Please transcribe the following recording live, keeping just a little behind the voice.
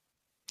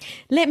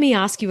Let me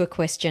ask you a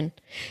question.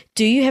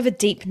 Do you have a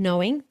deep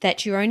knowing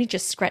that you're only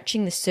just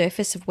scratching the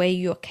surface of where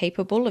you're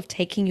capable of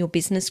taking your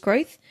business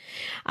growth?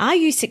 Are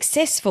you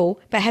successful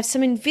but have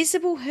some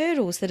invisible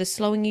hurdles that are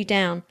slowing you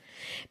down?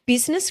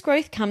 Business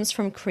growth comes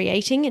from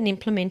creating and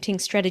implementing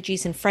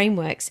strategies and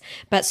frameworks,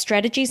 but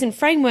strategies and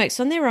frameworks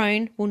on their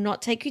own will not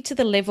take you to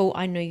the level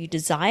I know you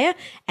desire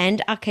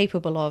and are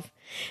capable of.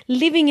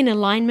 Living in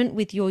alignment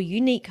with your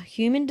unique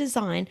human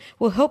design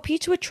will help you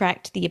to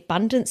attract the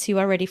abundance you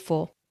are ready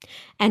for.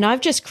 And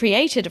I've just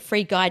created a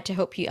free guide to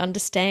help you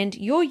understand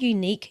your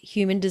unique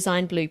human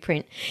design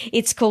blueprint.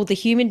 It's called the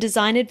Human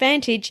Design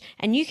Advantage,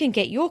 and you can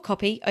get your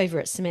copy over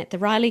at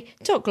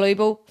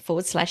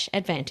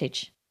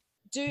samanthariley.global/advantage.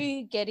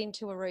 Do get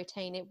into a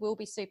routine. It will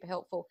be super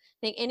helpful.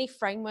 I think any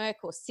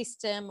framework or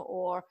system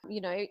or,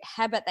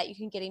 habit that you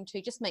can get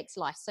into just makes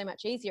life so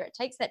much easier. It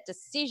takes that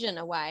decision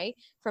away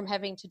from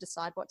having to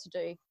decide what to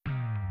do.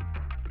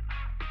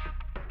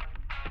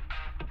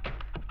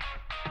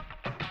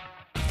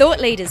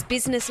 Thought Leaders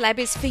Business Lab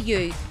is for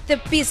you, the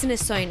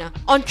business owner,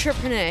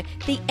 entrepreneur,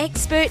 the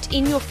expert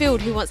in your field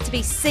who wants to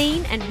be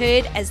seen and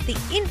heard as the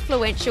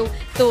influential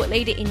thought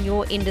leader in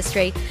your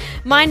industry.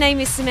 My name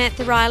is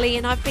Samantha Riley,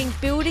 and I've been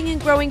building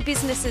and growing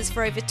businesses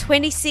for over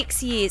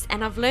 26 years,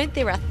 and I've learned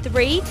there are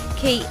 3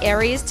 key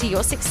areas to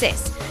your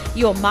success: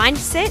 your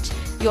mindset,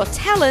 your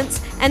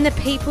talents, and the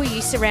people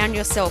you surround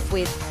yourself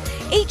with.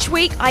 Each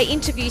week, I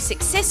interview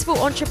successful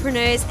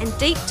entrepreneurs and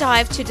deep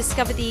dive to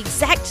discover the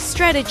exact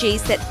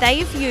strategies that they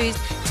have used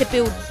to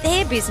build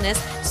their business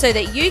so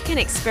that you can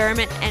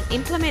experiment and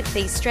implement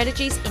these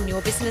strategies in your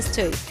business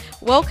too.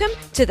 Welcome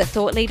to the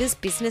Thought Leaders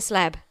Business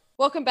Lab.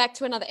 Welcome back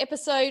to another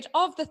episode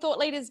of the Thought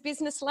Leaders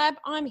Business Lab.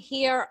 I'm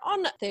here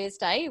on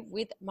Thursday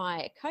with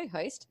my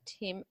co-host,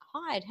 Tim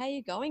Hyde. How are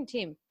you going,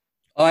 Tim?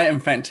 I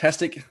am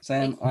fantastic,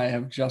 Sam. I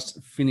have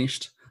just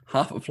finished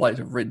half a plate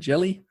of red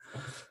jelly.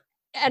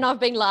 And I've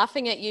been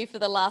laughing at you for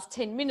the last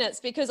 10 minutes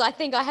because I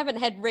think I haven't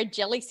had red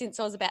jelly since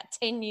I was about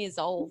 10 years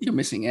old. You're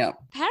missing out.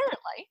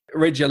 Apparently.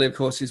 Red jelly, of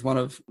course, is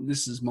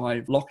this is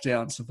my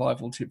lockdown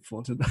survival tip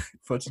for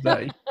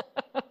today.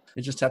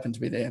 It just happened to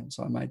be there,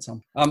 so I made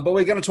some. But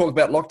we're going to talk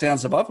about lockdown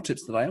survival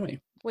tips today, aren't we?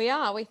 We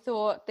are. We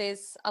thought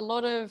there's a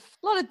lot of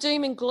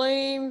doom and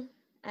gloom,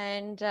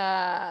 and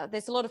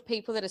there's a lot of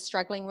people that are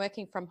struggling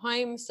working from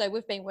home. So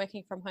we've been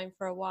working from home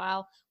for a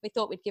while. We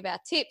thought we'd give our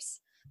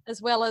tips, as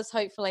well as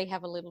hopefully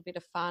have a little bit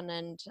of fun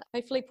and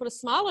hopefully put a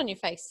smile on your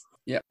face.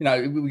 Yeah,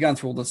 we're going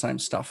through all the same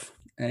stuff,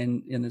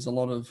 and there's a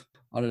lot of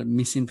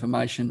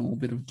misinformation or a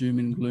bit of doom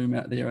and gloom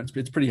out there.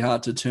 It's pretty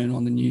hard to turn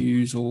on the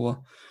news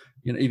or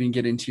even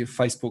get into your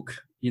Facebook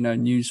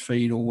news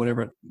feed or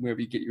wherever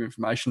you get your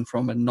information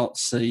from and not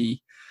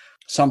see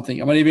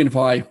something. I mean, even if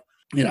I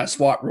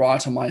swipe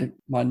right on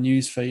my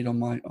news feed on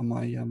my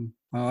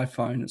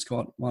iPhone, it's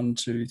got 1,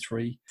 2,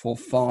 3, 4,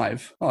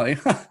 5. Oh,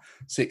 yeah.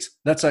 6.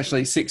 That's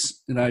actually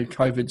 6,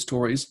 COVID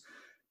stories.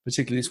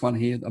 Particularly this one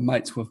here. The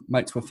mates were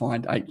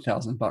fined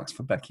 $8,000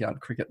 for backyard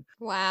cricket.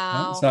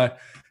 Wow. So,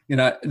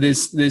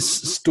 there's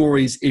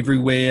stories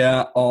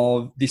everywhere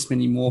of this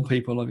many more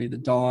people have either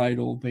died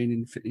or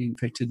been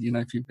infected.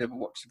 If you've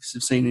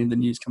seen any of the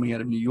news coming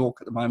out of New York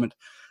at the moment,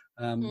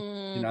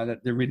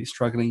 that they're really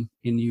struggling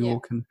in New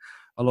York and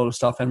a lot of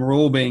stuff. And we're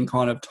all being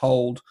kind of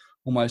told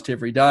almost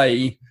every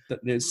day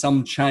that there's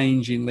some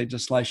change in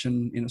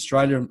legislation in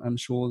Australia. I'm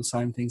sure the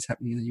same thing's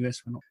happening in the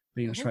US. We're not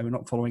being in Australia, we're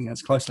not following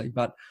as closely,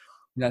 but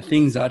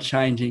things are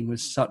changing with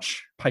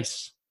such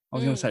pace. I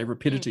was going to say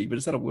rapidity, but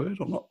is that a word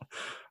or not?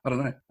 I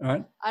don't know. All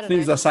right.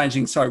 Things are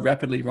changing so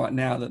rapidly right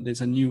now that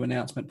there's a new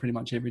announcement pretty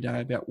much every day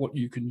about what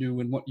you can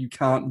do and what you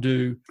can't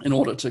do in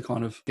order to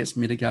kind of,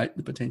 mitigate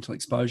the potential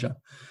exposure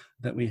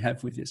that we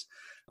have with this.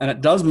 And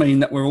it does mean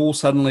that we're all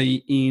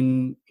suddenly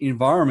in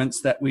environments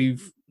that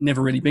we've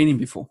never really been in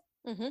before.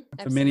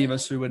 For many of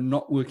us who are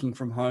not working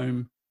from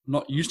home,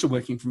 not used to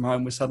working from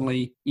home, we're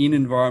suddenly in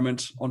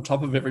environment on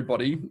top of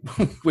everybody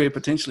where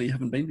potentially you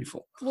haven't been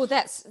before. Well,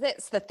 that's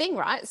the thing,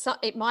 right? So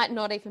it might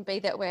not even be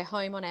that we're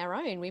home on our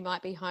own. We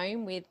might be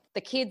home with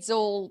the kids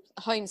all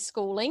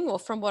homeschooling, or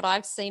from what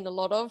I've seen, a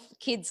lot of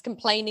kids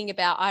complaining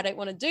about, I don't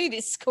want to do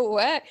this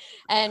schoolwork,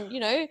 and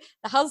the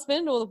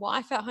husband or the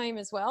wife at home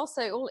as well.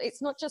 So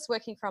it's not just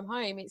working from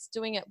home, it's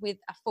doing it with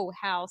a full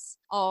house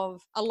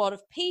of a lot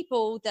of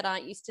people that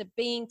aren't used to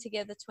being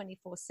together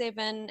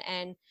 24/7,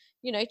 and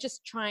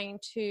just trying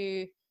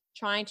to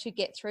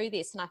get through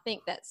this. And I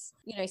think that's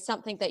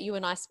something that you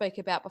and I spoke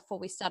about before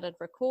we started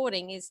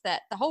recording, is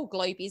that the whole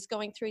globe is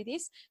going through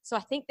this. So I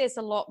think there's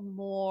a lot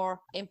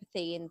more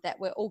empathy in that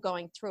we're all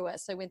going through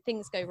it. So when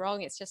things go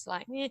wrong, it's just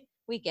like, we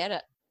get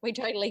it. We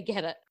totally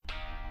get it.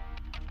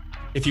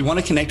 If you want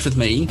to connect with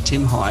me,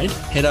 Tim Hyde,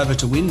 head over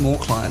to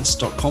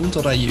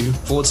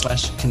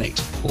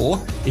winmoreclients.com.au/connect.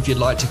 Or if you'd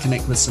like to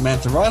connect with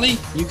Samantha Riley,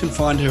 you can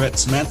find her at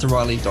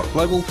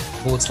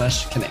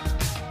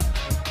samanthariley.global/connect.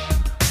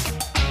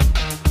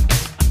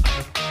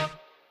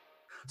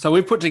 So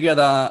we've put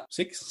together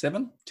 6,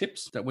 7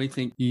 tips that we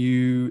think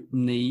you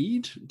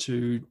need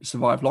to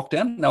survive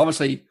lockdown. Now,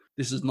 obviously,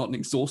 this is not an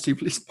exhaustive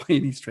list by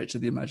any stretch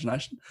of the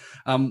imagination.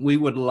 We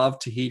would love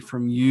to hear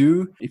from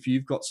you if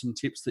you've got some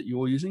tips that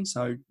you're using.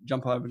 So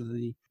jump over to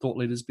the Thought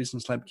Leaders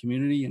Business Lab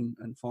community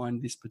and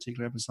find this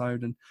particular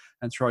episode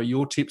and throw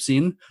your tips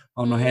in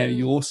on how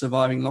you're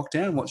surviving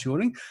lockdown, what you're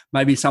doing.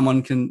 Maybe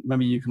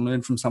you can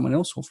learn from someone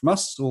else or from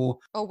us, or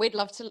we'd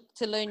love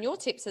to learn your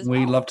tips as well.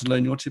 We'd love to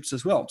learn your tips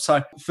as well.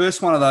 So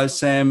first one of those,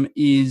 Sam,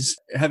 is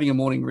having a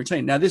morning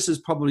routine. Now, this is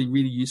probably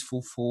really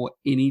useful for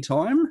any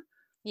time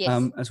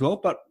as well,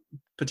 but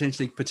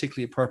potentially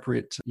particularly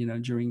appropriate,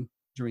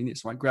 during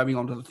this, like grabbing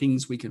onto the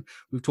things we've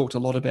talked a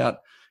lot about,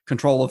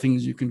 control the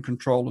things you can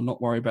control and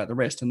not worry about the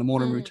rest. And the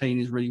morning routine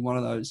is really one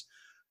of those,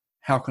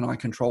 how can I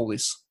control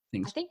this?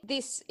 Things. I think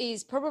this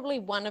is probably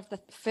one of the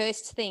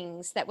first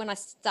things that when I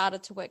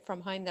started to work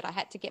from home that I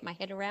had to get my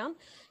head around,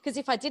 because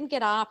if I didn't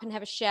get up and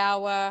have a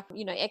shower,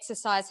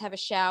 exercise, have a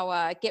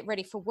shower, get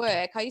ready for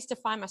work, I used to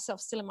find myself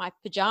still in my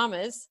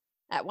pajamas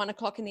at 1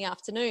 o'clock in the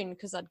afternoon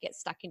because I'd get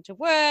stuck into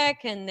work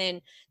and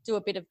then do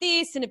a bit of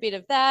this and a bit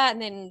of that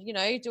and then,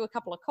 do a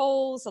couple of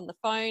calls on the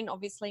phone,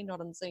 obviously not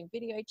on Zoom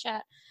video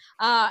chat,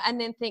 and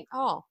then think,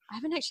 I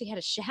haven't actually had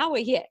a shower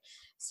yet.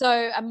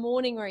 So a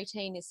morning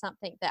routine is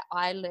something that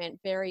I learned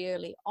very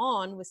early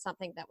on, was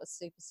something that was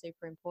super,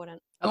 super important.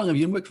 How long have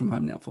you worked from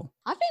home now for?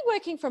 I've been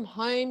working from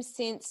home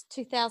since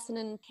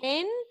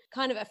 2010,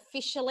 kind of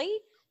officially.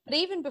 But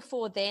even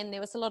before then,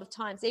 there was a lot of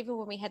times, even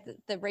when we had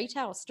the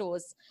retail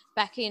stores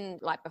back in,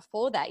 like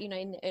before that, in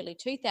the early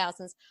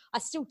 2000s, I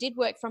still did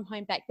work from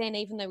home back then,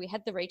 even though we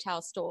had the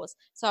retail stores.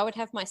 So I would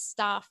have my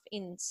staff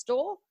in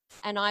store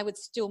and I would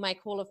still make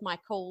all of my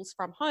calls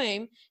from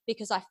home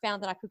because I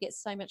found that I could get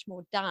so much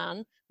more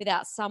done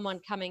without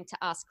someone coming to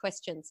ask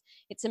questions.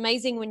 It's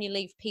amazing when you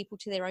leave people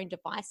to their own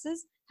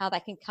devices, how they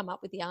can come up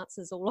with the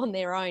answers all on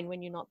their own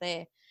when you're not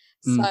there.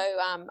 So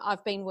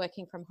I've been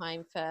working from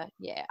home for,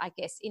 I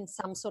guess in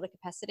some sort of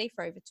capacity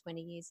for over 20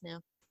 years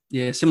now.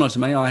 Yeah, similar to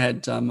me.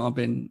 I've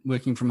been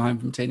working from home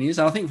for 10 years.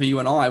 And I think for you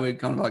and I, we're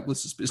kind of like,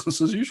 this is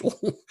business as usual.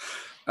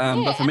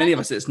 But for many of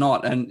us, it's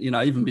not. And,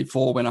 even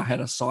before, when I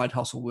had a side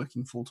hustle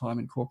working full-time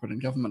in corporate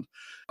and government,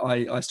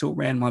 I still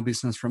ran my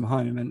business from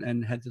home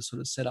and had this sort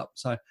of set up.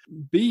 So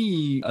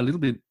be a little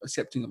bit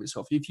accepting of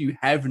yourself. If you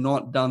have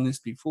not done this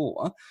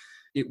before,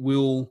 it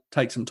will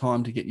take some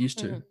time to get used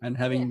to, and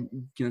having,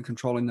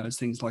 controlling those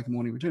things like a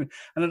morning routine.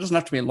 And it doesn't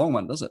have to be a long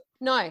one, does it?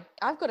 No,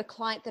 I've got a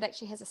client that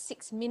actually has a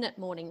 6-minute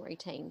morning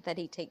routine that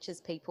he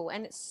teaches people,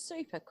 and it's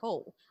super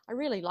cool. I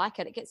really like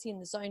it. It gets you in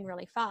the zone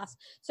really fast.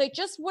 So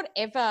just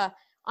whatever,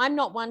 I'm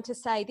not one to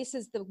say this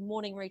is the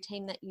morning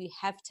routine that you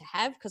have to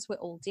have, because we're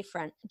all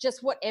different.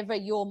 Just whatever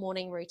your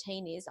morning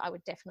routine is, I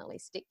would definitely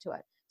stick to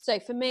it. So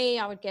for me,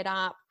 I would get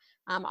up.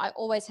 I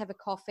always have a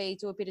coffee,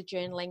 do a bit of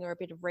journaling or a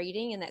bit of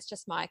reading, and that's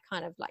just my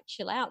kind of like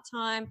chill out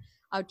time.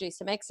 I would do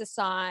some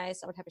exercise.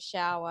 I would have a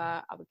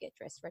shower. I would get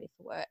dressed, ready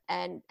for work,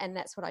 and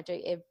that's what I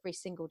do every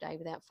single day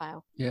without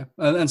fail. Yeah,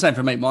 and same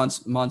for me.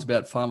 Mine's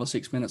about 5 or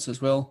 6 minutes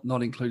as well,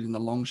 not including the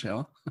long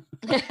shower.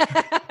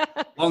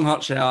 Long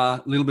hot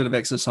shower, a little bit of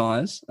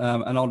exercise,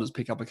 and I'll just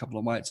pick up a couple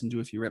of weights and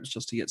do a few reps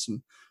just to get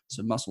some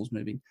muscles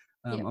moving.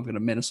 I've got a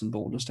medicine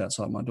ball just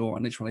outside my door,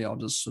 and literally I'll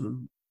just sort of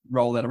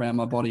roll that around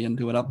my body and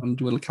do it up and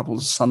do a couple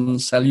of sun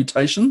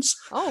salutations.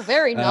 Oh,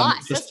 very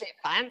nice. That's a bit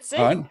fancy.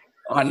 Right.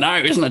 I know,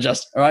 isn't it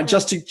just? All right,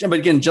 just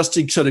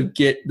to sort of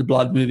get the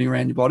blood moving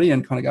around your body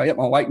and kind of go, yep,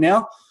 I'm awake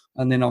now.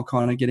 And then I'll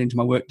kind of get into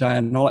my work day,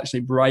 and I'll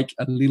actually break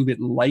a little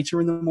bit later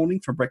in the morning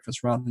for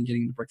breakfast rather than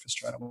getting the breakfast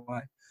straight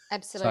away.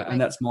 Absolutely. So,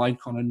 and that's my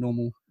kind of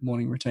normal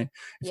morning routine.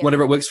 If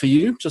whatever it works for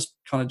you, just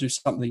kind of do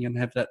something and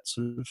have that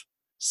sort of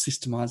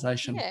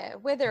systemization. Yeah,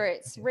 whether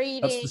it's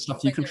reading, that's the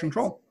stuff you can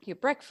control. Your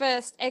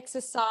breakfast,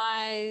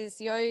 exercise,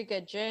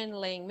 yoga,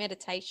 journaling,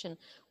 meditation,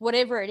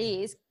 whatever it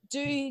is,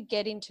 do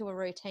get into a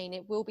routine.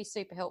 It will be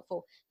super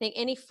helpful. I think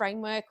any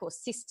framework or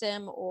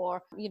system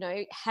or,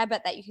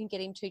 habit that you can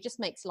get into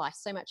just makes life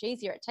so much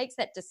easier. It takes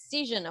that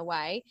decision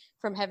away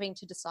from having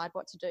to decide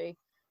what to do.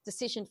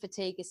 Decision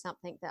fatigue is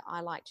something that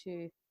I like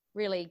to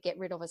really get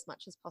rid of as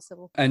much as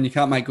possible. And you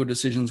can't make good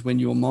decisions when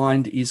your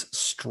mind is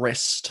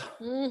stressed.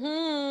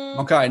 Mm-hmm.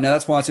 Okay, now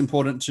that's why it's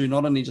important to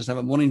not only just have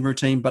a morning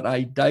routine, but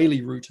a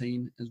daily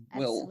routine as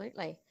well.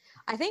 Absolutely.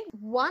 I think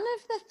one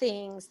of the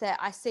things that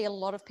I see a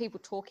lot of people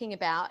talking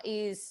about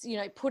is,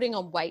 putting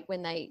on weight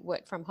when they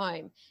work from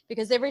home,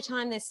 because every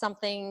time there's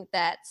something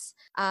that's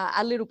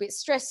a little bit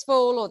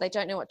stressful, or they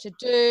don't know what to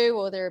do,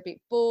 or they're a bit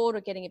bored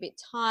or getting a bit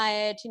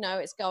tired,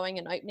 it's going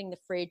and opening the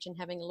fridge and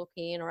having a look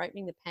in, or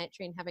opening the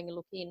pantry and having a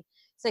look in.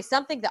 So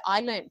something that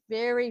I learned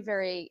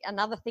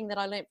another thing that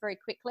I learned very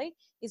quickly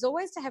is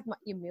always to have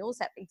your meals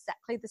at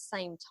exactly the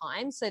same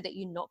time, so that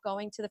you're not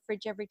going to the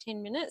fridge every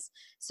 10 minutes.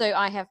 So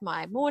I have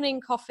my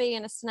morning coffee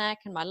and a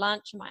snack, and my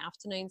lunch and my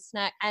afternoon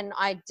snack, and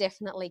I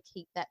definitely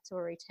keep that to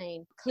a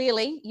routine.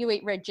 Clearly, you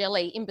eat red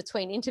jelly in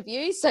between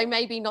interviews, so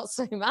maybe not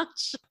so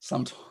much.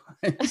 Sometimes.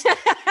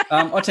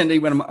 I tend to eat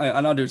when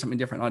and I'll do something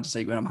different. I just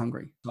eat when I'm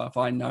hungry. So if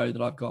I know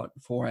that I've got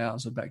 4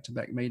 hours of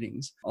back-to-back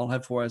meetings, I'll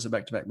have 4 hours of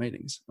back-to-back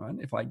meetings, right?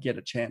 If I get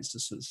a chance to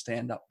sort of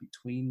stand up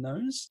between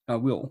those, I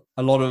will.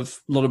 A lot of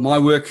my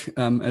work work,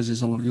 as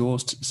is all of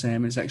yours,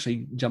 Sam, is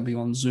actually jumping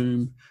on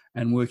Zoom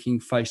and working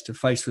face to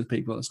face with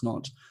people. It's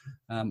not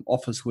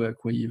office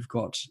work where you've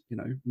got,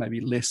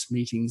 maybe less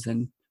meetings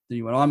than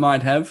you and I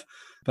might have,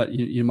 but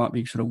you might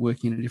be sort of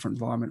working in a different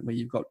environment where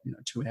you've got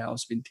 2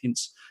 hours of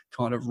intense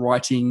kind of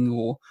writing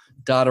or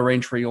data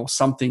entry or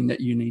something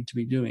that you need to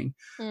be doing.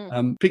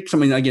 Pick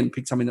something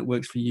that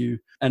works for you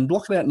and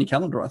block it out in your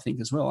calendar, I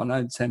think, as well. I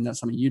know, Sam, that's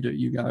something you do.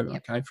 You go,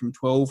 okay, from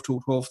 12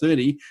 till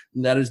 12:30,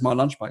 that is my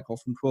lunch break, or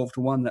from 12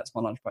 to 1, that's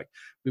my lunch break.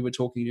 We were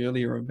talking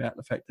earlier about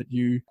the fact that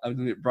you are a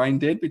little bit brain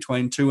dead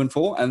between 2 and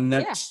 4, and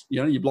that's,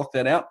 you block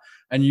that out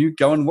and you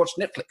go and watch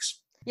Netflix.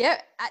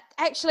 Yeah,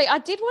 actually, I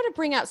did want to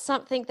bring up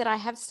something that I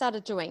have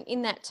started doing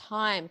in that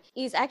time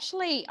is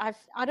actually,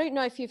 I don't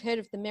know if you've heard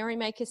of the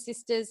Merrymaker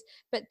Sisters,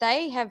 but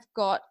they have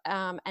got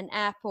an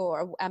app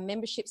or a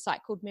membership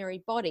site called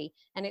Merry Body,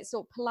 and it's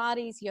all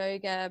Pilates,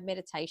 yoga,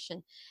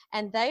 meditation.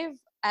 And they've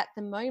at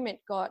the moment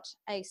got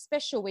a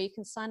special where you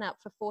can sign up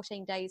for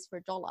 14 days for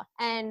 $1.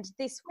 And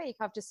this week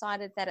I've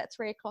decided that at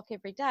 3:00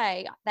 every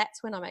day,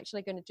 that's when I'm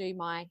actually going to do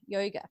my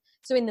yoga.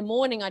 So in the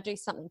morning I do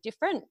something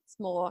different. It's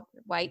more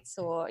weights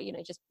or,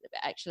 just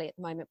actually at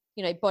the moment,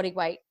 body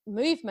weight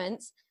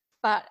movements.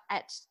 But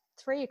at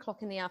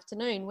 3:00 in the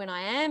afternoon, when I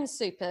am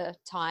super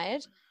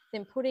tired,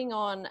 then putting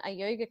on a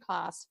yoga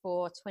class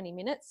for 20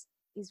 minutes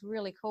is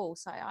really cool.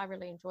 So I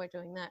really enjoy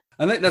doing that.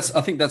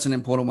 I think that's an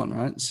important one,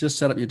 right? It's just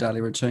set up your daily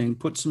routine,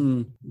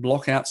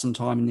 block out some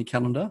time in your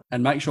calendar,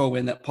 and make sure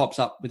when that pops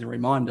up with a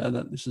reminder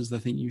that this is the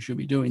thing you should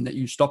be doing, that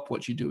you stop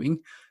what you're doing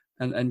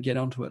and get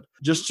onto it.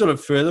 Just sort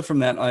of further from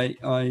that,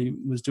 I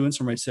was doing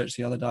some research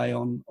the other day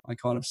on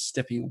kind of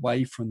stepping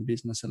away from the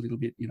business a little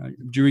bit,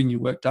 during your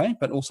workday,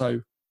 but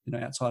also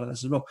outside of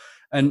this as well,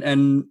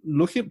 and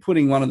look at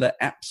putting one of the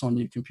apps on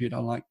your computer,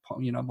 like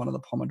one of the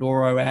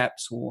Pomodoro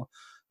apps or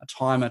a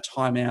timer,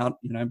 timeout,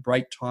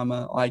 break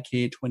timer,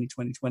 iCare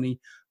 20-20-20,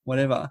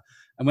 whatever.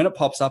 And when it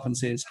pops up and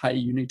says, hey,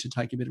 you need to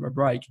take a bit of a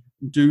break,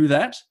 do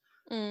that.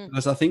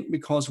 Because I think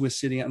because we're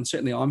sitting, and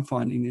certainly I'm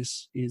finding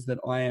this, is that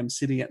I am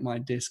sitting at my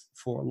desk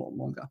for a lot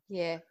longer.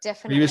 Yeah,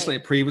 definitely.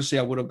 Previously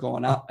I would have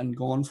gone up and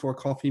gone for a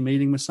coffee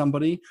meeting with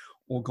somebody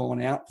or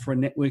gone out for a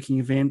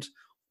networking event,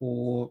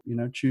 or,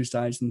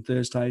 Tuesdays and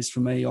Thursdays for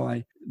me,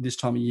 this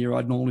time of year,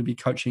 I'd normally be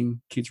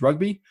coaching kids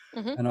rugby,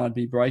 and I'd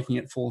be breaking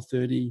at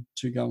 4:30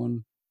 to go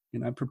and,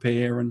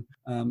 prepare and,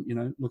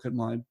 look at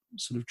my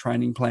sort of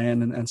training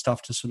plan and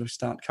stuff to sort of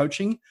start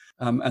coaching.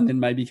 And then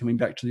maybe coming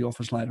back to the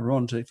office later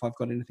on to if I've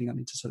got anything I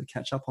need to sort of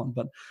catch up on.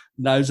 But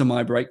those are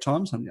my break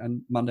times.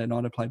 And Monday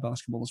night I play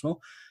basketball as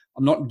well.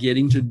 I'm not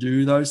getting to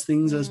do those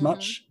things as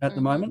much at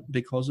the moment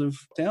because of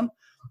lockdown.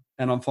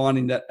 And I'm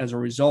finding that as a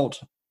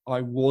result, I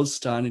was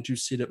starting to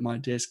sit at my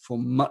desk for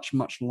much,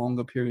 much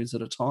longer periods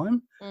at a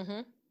time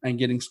and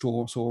getting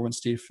sore and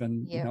stiff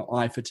and,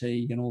 eye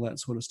fatigue and all that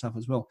sort of stuff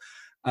as well.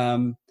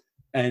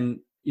 And,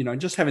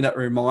 just having that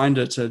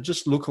reminder to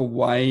just look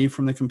away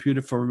from the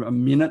computer for a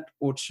minute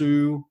or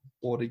two,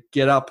 or to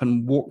get up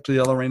and walk to the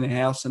other end of the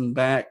house and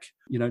back,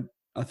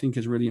 I think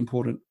is really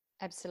important.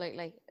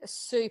 Absolutely.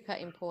 Super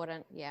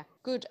important. Yeah.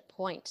 Good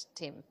point,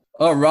 Tim.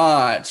 All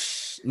right.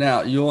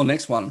 Now, your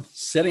next one,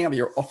 setting up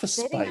your office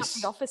space. Setting up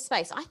the office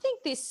space. I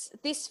think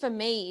this for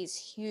me is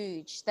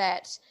huge,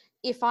 that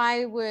if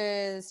I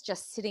was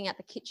just sitting at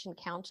the kitchen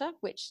counter,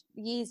 which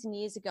years and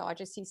years ago, I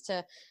just used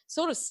to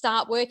sort of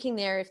start working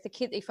there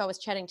if I was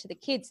chatting to the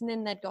kids, and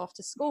then they'd go off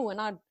to school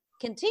and I'd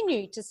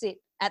continue to sit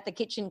at the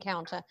kitchen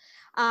counter.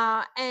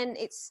 And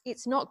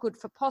it's not good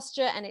for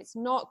posture, and it's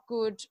not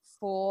good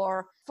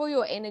for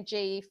your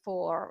energy,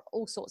 for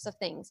all sorts of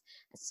things.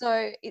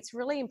 So it's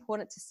really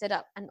important to set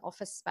up an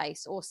office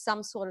space or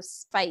some sort of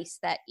space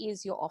that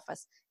is your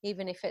office,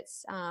 even if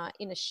it's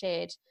in a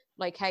shared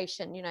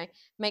location.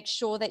 Make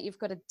sure that you've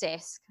got a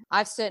desk.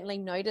 I've certainly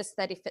noticed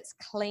that if it's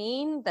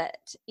clean, that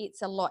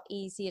it's a lot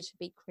easier to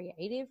be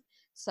creative.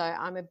 So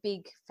I'm a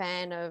big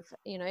fan of,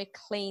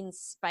 clean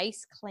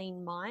space,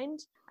 clean mind.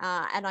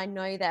 And I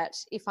know that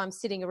if I'm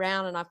sitting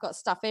around and I've got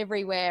stuff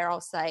everywhere,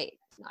 I'll say,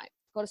 no, I've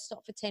got to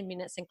stop for 10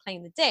 minutes and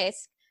clean the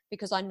desk,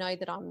 because I know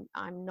that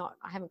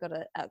I haven't got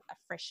a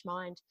fresh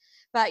mind.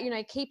 But,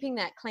 keeping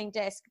that clean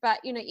desk. But,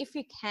 if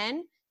you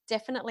can,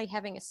 definitely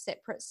having a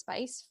separate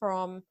space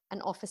from an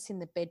office in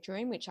the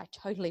bedroom, which I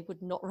totally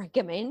would not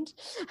recommend.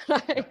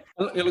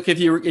 Look, if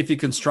you're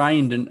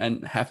constrained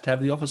and have to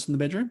have the office in the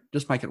bedroom,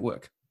 just make it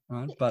work.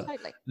 Right? Yeah, but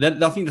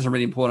totally. I think it's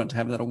really important to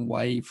have that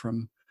away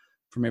from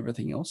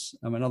everything else.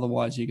 I mean,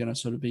 otherwise you're going to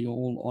sort of be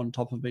all on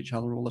top of each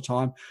other all the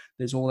time.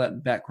 There's all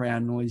that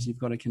background noise you've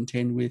got to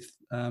contend with,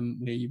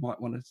 where you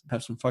might want to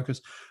have some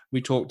focus.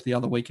 We talked the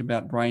other week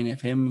about Brain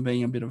FM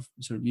being a bit of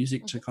sort of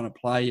music to kind of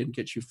play and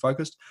get you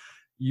focused.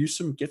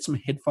 Get some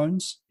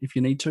headphones if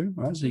you need to,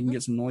 right? So you can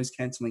get some noise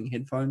cancelling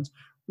headphones,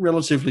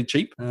 relatively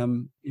cheap.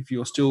 If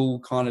you're still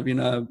kind of in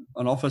an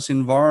office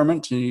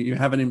environment and you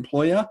have an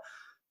employer,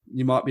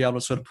 you might be able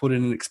to sort of put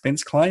in an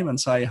expense claim and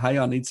say, hey,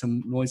 I need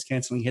some noise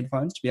cancelling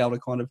headphones to be able to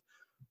kind of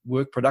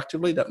work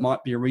productively, that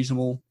might be a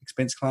reasonable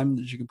expense claim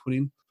that you can put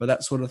in for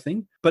that sort of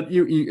thing. But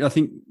I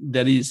think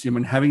that is,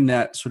 having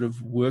that sort of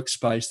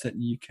workspace that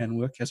you can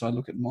work. As I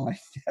look at my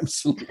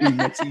absolutely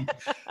messy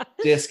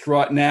desk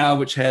right now,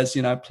 which has,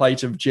 a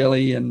plate of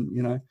jelly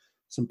and,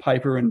 some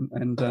paper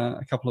and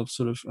a couple of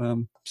sort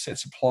of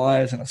sets of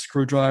pliers and a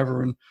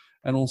screwdriver and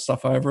all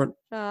stuff over it,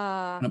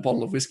 and a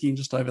bottle of whiskey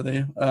just over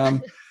there.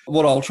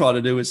 What I'll try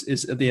to do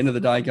is at the end of the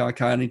day go,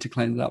 okay, I need to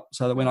clean it up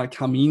so that when I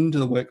come into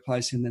the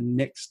workplace in the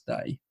next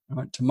day,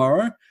 right,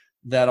 tomorrow,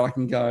 that I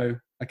can go,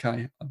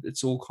 okay,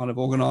 it's all kind of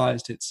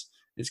organised. It's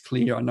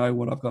clear. I know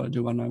what I've got to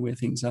do. I know where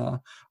things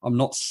are. I'm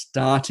not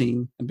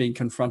starting and being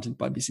confronted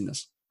by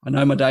busyness. I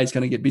know my day is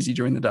going to get busy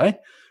during the day,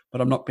 but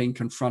I'm not being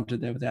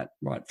confronted there with that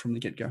right from the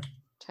get-go.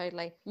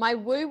 Totally. My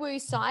woo-woo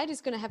side is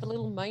going to have a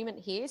little moment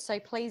here, so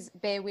please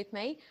bear with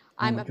me.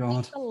 I'm a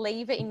big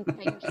believer in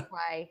Feng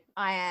Shui.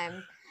 I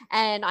am.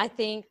 And I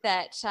think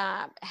that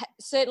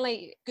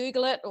certainly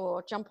Google it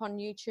or jump on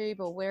YouTube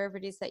or wherever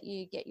it is that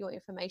you get your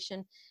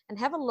information and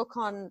have a look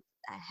on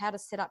how to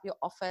set up your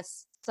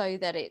office so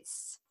that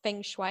it's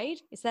Feng Shui.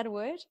 Is that a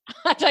word?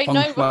 I don't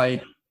know.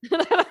 Feng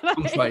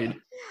Shui.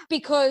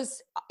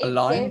 Because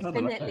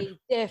it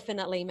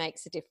definitely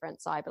makes a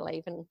difference, I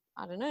believe. And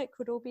I don't know, it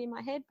could all be in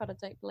my head, but I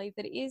don't believe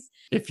that it is.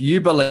 If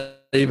you believe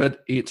it,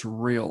 it's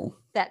real.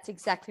 That's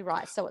exactly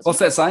right. So it's what's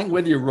that saying?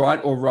 Whether you're right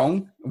or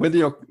wrong, whether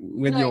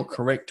you're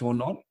correct or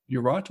not,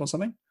 you're right or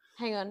something?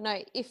 Hang on, no.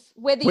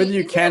 Whether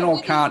you can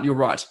or can't, you're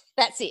right.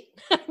 That's it.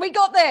 We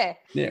got there.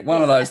 Yeah,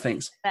 one of those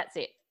things. That's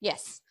it.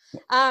 Yes.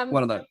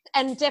 One of those.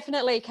 And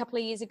definitely a couple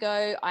of years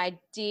ago, I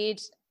did,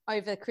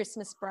 over the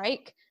Christmas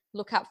break,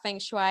 look up Feng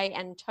Shui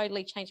and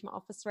totally change my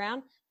office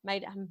around.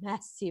 Made a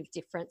massive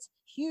difference,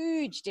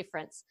 huge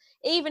difference,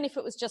 even if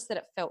it was just that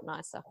it felt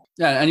nicer.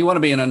 Yeah, and you want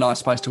to be in a nice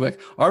space to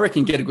work. I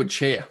reckon get a good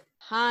chair.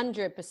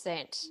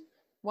 100%.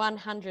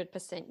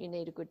 100% you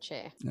need a good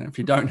chair. And if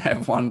you don't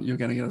have one, you're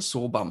going to get a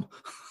sore bum.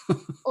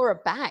 Or a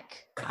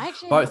back. I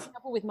actually Both. have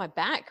trouble with my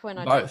back when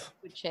I don't have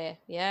a good chair.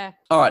 Yeah.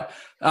 All right.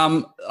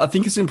 I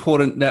think it's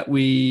important that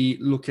we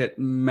look at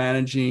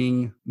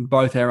managing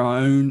both our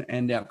own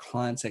and our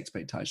clients'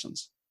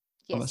 expectations.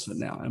 Yes.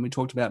 Now, and we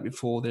talked about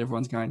before that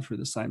everyone's going through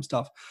the same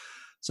stuff.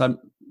 So,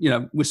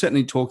 we're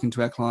certainly talking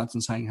to our clients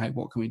and saying, hey,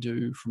 what can we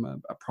do from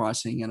a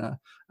pricing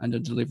and a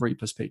delivery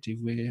perspective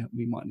where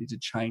we might need to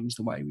change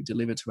the way we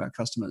deliver to our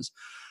customers.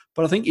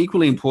 But I think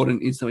equally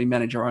important is that we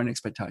manage our own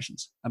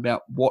expectations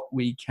about what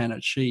we can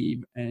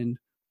achieve and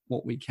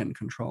what we can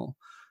control.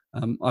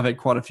 I've had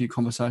quite a few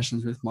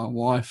conversations with my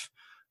wife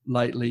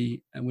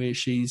lately and where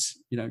she's,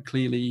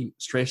 clearly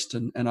stressed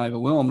and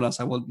overwhelmed. And I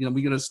say, well,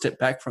 we got to step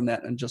back from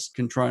that and just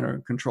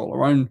control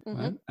our own.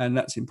 Right? And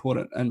that's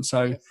important. And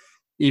so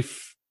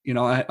if,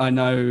 I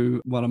know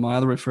one of my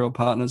other referral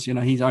partners,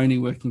 he's only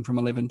working from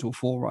 11 till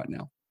 4 right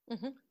now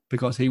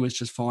because he was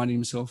just finding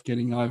himself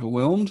getting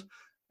overwhelmed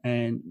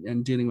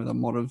and dealing with a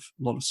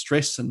lot of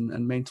stress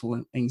and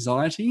mental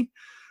anxiety.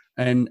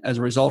 And as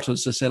a result,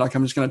 has just said, like,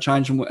 I'm just going to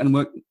change and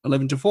work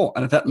 11 to 4.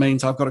 And if that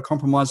means I've got to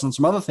compromise on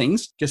some other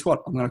things, guess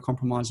what? I'm going to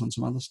compromise on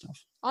some other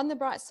stuff. On the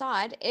bright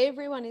side,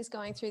 everyone is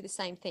going through the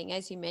same thing,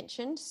 as you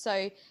mentioned.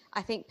 So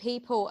I think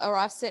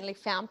I've certainly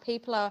found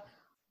people are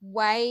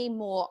way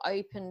more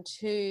open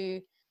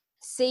to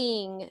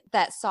seeing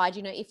that side.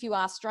 If you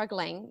are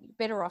struggling,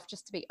 better off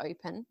just to be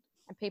open.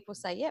 And people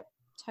say, yep,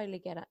 totally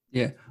get it.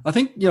 Yeah. I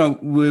think,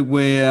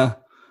 we're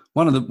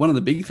one of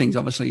the big things,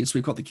 obviously, is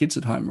we've got the kids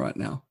at home right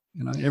now.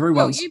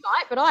 Everyone's. You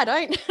might, but I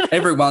don't.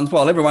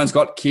 everyone's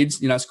got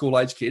kids. School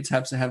age kids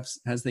has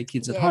their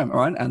kids at home, all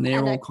right, and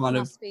they're all kind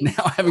of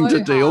now having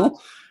to deal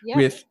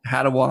with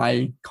how do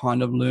I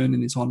kind of learn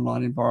in this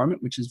online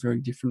environment, which is very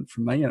different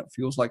from me, and it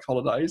feels like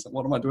holidays. And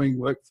what am I doing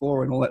work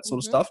for, and all that sort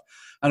of stuff.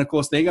 And of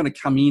course, they're going to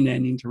come in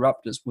and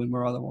interrupt us when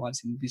we're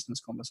otherwise in business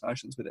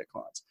conversations with our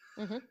clients.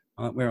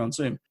 We're on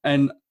Zoom,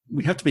 and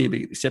we have to be a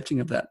bit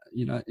accepting of that.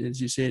 As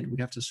you said, we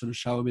have to sort of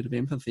show a bit of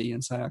empathy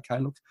and say, okay,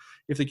 look,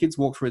 if the kids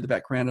walk through the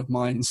background of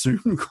my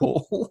Zoom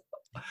call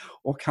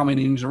or come in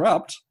and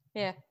interrupt,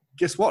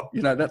 guess what?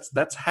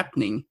 That's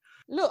happening.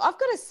 Look, I've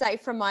got to say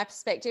from my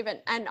perspective,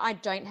 and I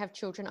don't have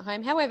children at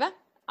home. However,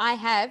 I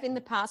have in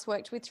the past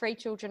worked with 3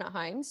 children at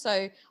home,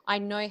 so I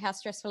know how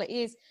stressful it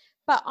is.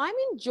 But I'm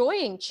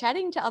enjoying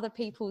chatting to other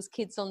people's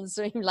kids on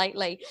Zoom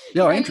lately.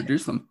 Yeah, I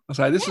introduce them. I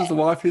say, this is the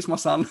wife, here's my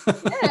son.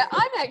 Yeah,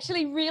 I'm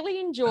actually really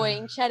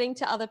enjoying chatting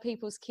to other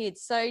people's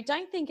kids. So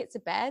don't think it's a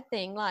bad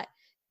thing. Like,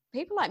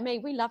 people like me,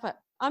 we love it.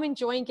 I'm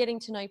enjoying getting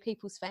to know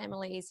people's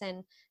families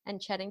and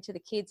chatting to the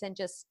kids and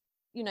just,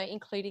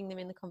 including them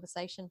in the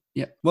conversation.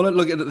 Yeah. Well,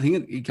 look, I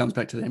think it comes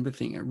back to the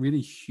empathy thing. It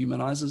really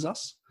humanizes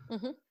us.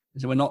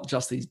 So we're not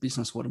just these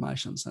business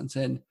automations. And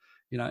then,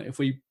 if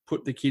we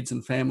put the kids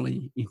and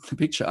family in the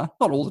picture,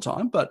 not all the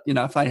time, but,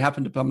 if they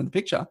happen to come in the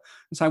picture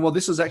and say, well,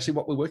 this is actually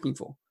what we're working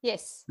for.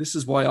 Yes. This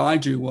is why I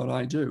do what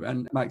I do.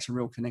 And it makes a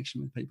real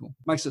connection with people.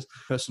 It makes it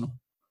personal.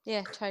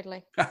 Yeah,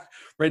 totally.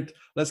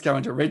 Let's go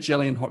into red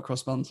jelly and hot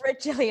cross buns. Red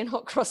jelly and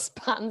hot cross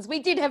buns. We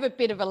did have a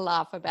bit of a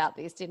laugh about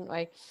this, didn't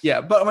we? Yeah,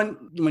 but I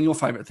mean, your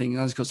favourite thing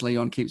is because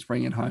Leon keeps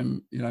bringing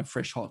home,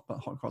 fresh hot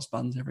cross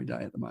buns every day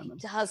at the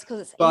moment. It does, because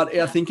it's But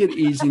easier. I think it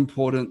is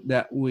important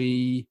that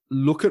we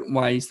look at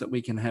ways that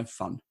we can have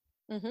fun.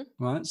 Mm-hmm.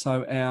 Right.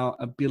 So our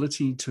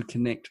ability to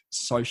connect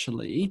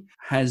socially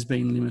has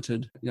been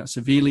limited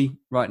severely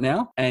right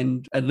now,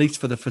 and at least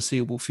for the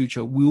foreseeable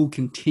future will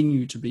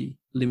continue to be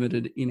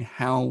limited in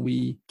how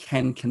we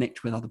can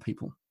connect with other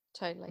people.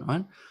 Totally.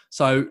 Right.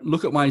 So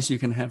look at ways you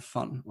can have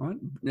fun. Right.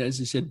 As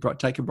you said,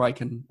 take a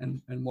break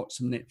and watch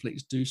some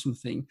Netflix, do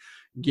something,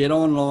 get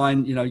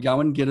online,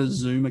 go and get a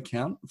Zoom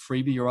account,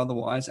 freebie or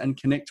otherwise, and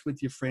connect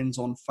with your friends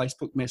on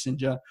Facebook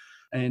Messenger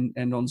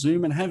and on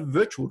Zoom and have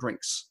virtual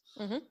drinks.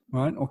 Mm-hmm.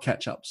 Right, or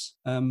catch-ups.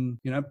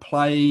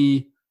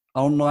 Play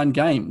online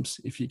games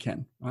if you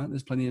can. Right,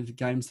 there's plenty of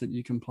games that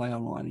you can play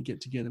online and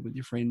get together with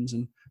your friends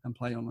and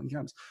play online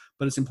games.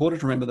 But it's important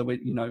to remember that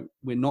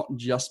we're not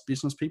just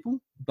business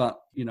people,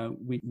 but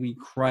we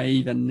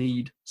crave and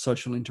need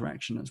social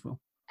interaction as well.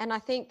 And I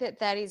think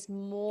that is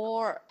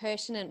more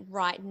pertinent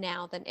right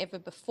now than ever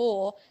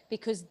before,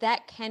 because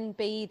that can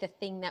be the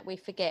thing that we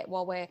forget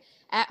while we're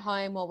at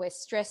home, while we're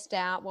stressed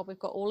out, while we've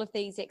got all of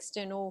these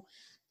external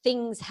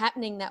things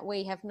happening that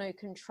we have no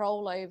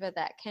control over,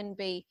 that can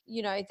be,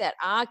 that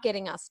are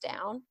getting us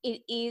down.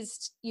 It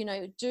is,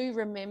 do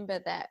remember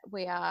that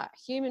we are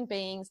human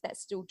beings that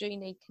still do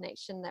need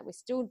connection, that we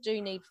still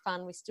do need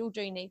fun, we still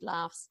do need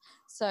laughs.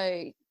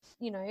 So,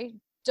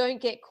 don't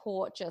get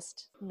caught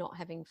just not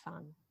having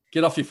fun.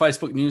 Get off your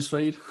Facebook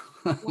newsfeed.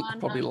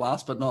 Probably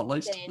last but not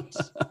least.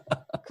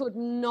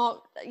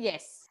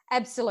 Yes,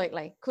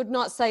 absolutely. Could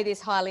not say this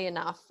highly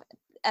enough.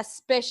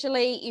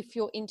 Especially if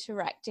you're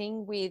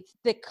interacting with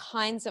the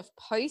kinds of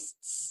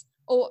posts,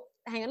 or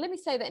hang on, let me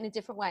say that in a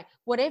different way.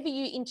 Whatever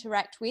you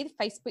interact with,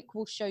 Facebook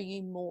will show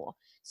you more.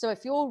 So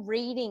if you're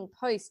reading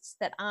posts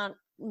that aren't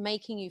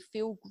making you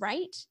feel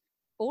great,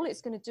 all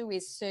it's going to do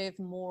is serve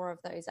more of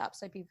those up.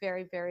 So be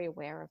very, very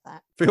aware of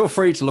that. Feel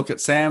free to look at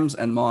Sam's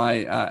and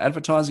my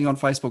advertising on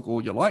Facebook all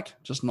you like,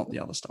 just not the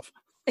other stuff.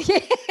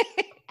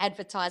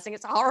 Advertising,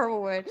 it's a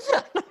horrible word.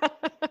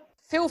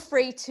 Feel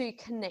free to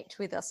connect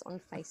with us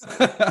on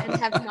Facebook and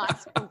have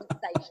nice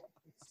conversations.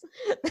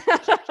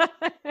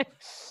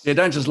 Yeah,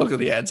 don't just look at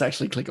the ads,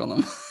 actually click on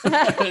them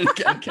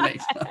and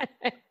connect.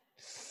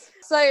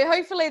 So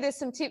hopefully there's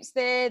some tips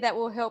there that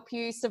will help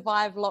you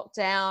survive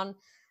lockdown.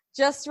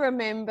 Just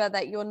remember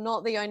that you're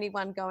not the only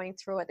one going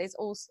through it. There's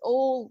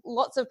all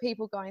lots of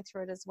people going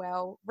through it as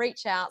well.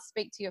 Reach out,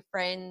 speak to your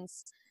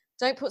friends.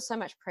 Don't put so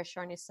much pressure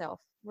on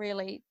yourself.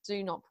 Really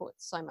do not put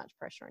so much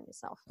pressure on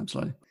yourself.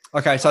 Absolutely.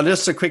 Okay, so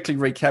just to quickly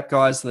recap,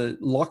 guys, the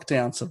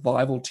lockdown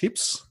survival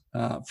tips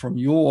from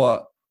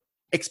your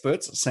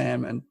experts,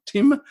 Sam and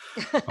Tim. All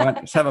right,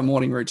 let's have a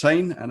morning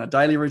routine and a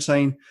daily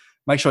routine.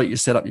 Make sure you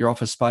set up your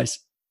office space.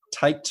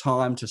 Take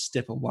time to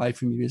step away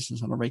from your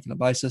business on a regular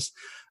basis.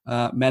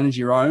 Manage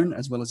your own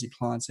as well as your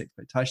clients'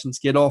 expectations.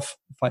 Get off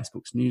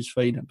Facebook's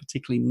newsfeed, and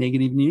particularly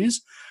negative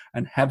news,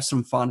 and have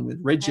some fun with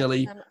red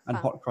jelly and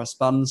hot cross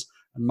buns.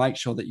 And make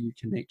sure that you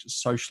connect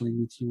socially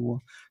with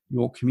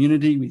your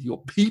community, with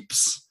your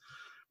peeps,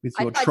 with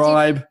your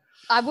tribe.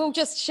 I will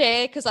just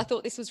share, because I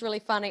thought this was really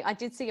funny. I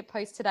did see a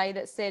post today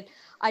that said,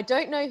 I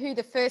don't know who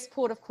the first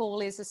port of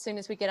call is as soon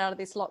as we get out of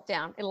this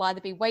lockdown. It'll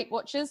either be Weight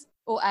Watchers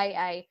or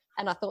AA.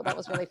 And I thought that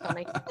was really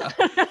funny.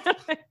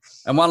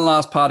 And one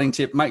last parting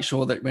tip, make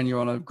sure that when you're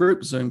on a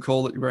group Zoom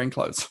call that you're wearing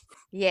clothes.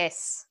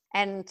 Yes.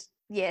 And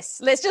yes,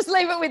 let's just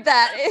leave it with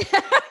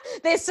that.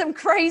 There's some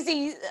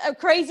crazy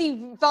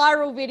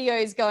viral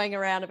videos going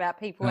around about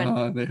people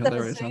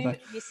and Zoom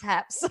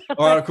mishaps.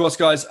 All right, of course,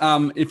 guys,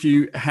 if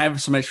you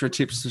have some extra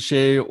tips to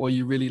share, or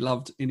you really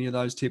loved any of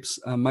those tips,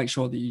 make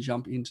sure that you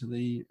jump into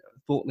the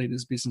Thought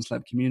Leaders Business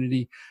Lab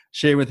community.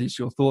 Share with us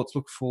your thoughts.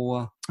 Look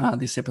for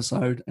this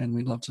episode, and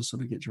we'd love to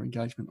sort of get your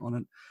engagement on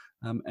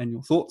it and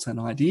your thoughts and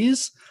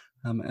ideas.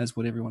 As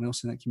would everyone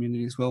else in that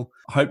community as well.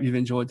 I hope you've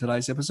enjoyed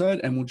today's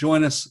episode, and will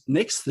join us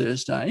next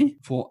Thursday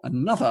for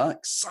another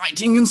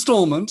exciting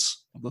installment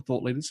of the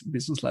Thought Leaders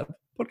Business Lab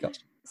podcast.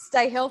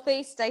 Stay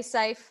healthy, stay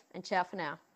safe, and ciao for now.